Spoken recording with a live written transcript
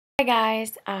Hi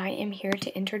guys, I am here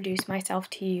to introduce myself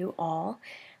to you all.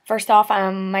 First off,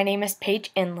 my name is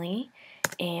Paige Ehnle,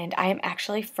 and I am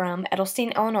actually from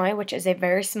Edelstein, Illinois, which is a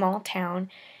very small town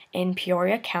in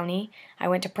Peoria County. I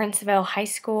went to Princeville High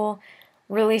School,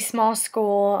 really small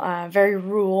school, very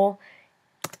rural,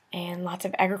 and lots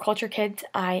of agriculture kids.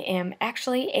 I am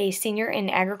actually a senior in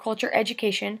agriculture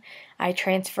education. I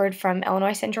transferred from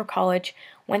Illinois Central College,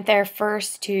 went there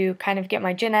first to kind of get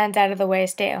my gen eds out of the way,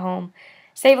 stay at home,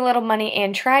 save a little money,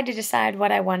 and try to decide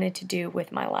what I wanted to do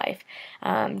with my life.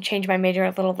 Changed my major a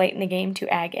little late in the game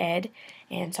to ag ed,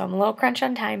 and so I'm a little crunched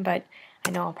on time, but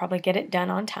I know I'll probably get it done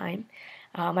on time.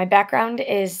 My background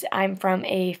is I'm from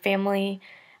a family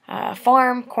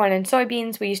farm, corn and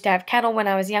soybeans. We used to have cattle when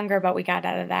I was younger, but we got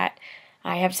out of that.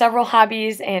 I have several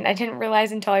hobbies, and I didn't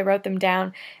realize until I wrote them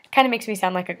down. It kind of makes me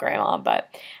sound like a grandma,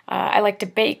 but I like to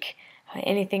bake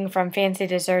anything from fancy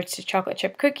desserts to chocolate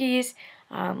chip cookies,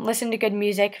 listen to good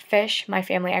music, fish. My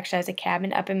family actually has a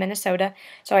cabin up in Minnesota,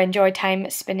 so I enjoy time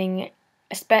spent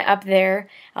up there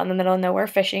out in the middle of nowhere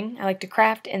fishing. I like to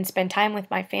craft and spend time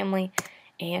with my family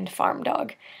and farm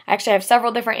dog. I actually have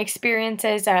several different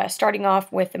experiences, starting off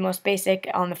with the most basic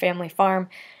on the family farm.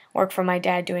 Work for my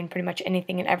dad doing pretty much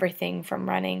anything and everything from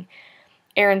running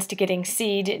errands to getting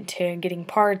seed to getting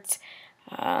parts,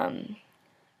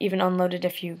 even unloaded a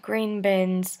few grain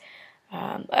bins.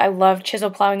 I love chisel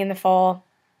plowing in the fall,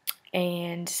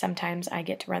 and sometimes I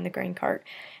get to run the grain cart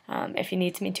if he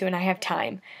needs me to and I have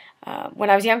time. When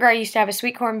I was younger, I used to have a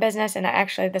sweet corn business, and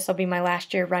this will be my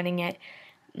last year running it.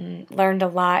 Learned a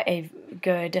lot of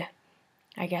good,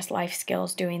 I guess, life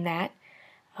skills doing that.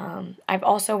 I've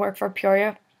also worked for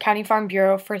Peoria County Farm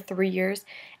Bureau for 3 years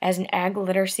as an ag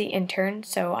literacy intern,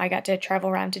 so I got to travel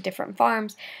around to different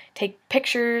farms, take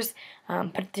pictures,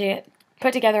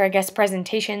 put together, I guess,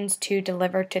 presentations to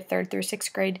deliver to 3rd through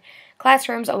 6th grade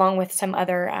classrooms, along with some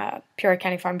other Peoria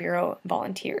County Farm Bureau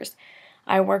volunteers.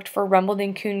 I worked for Rumbled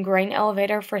and Coon Grain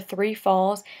Elevator for 3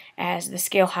 falls as the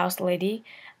scale house lady.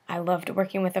 I loved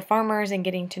working with the farmers and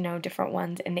getting to know different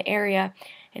ones in the area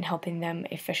and helping them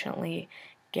efficiently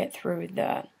get through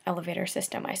the elevator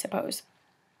system, I suppose.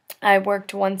 I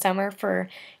worked one summer for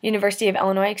University of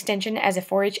Illinois Extension as a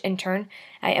 4-H intern.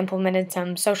 I implemented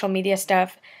some social media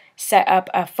stuff, set up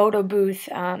a photo booth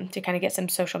to kind of get some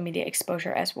social media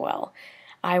exposure as well.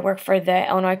 I worked for the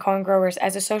Illinois Corn Growers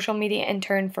as a social media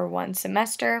intern for 1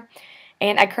 semester.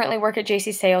 And I currently work at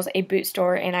JC Sales, a boot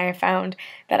store, and I have found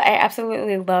that I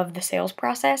absolutely love the sales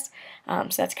process. So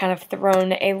that's kind of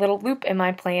thrown a little loop in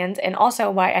my plans, and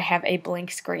also why I have a blank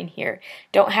screen here.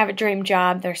 Don't have a dream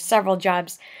job. There's several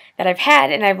jobs that I've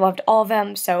had, and I've loved all of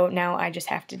them, so now I just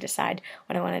have to decide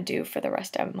what I want to do for the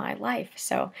rest of my life.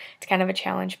 So it's kind of a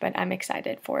challenge, but I'm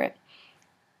excited for it.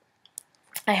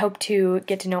 I hope to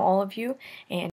get to know all of you, and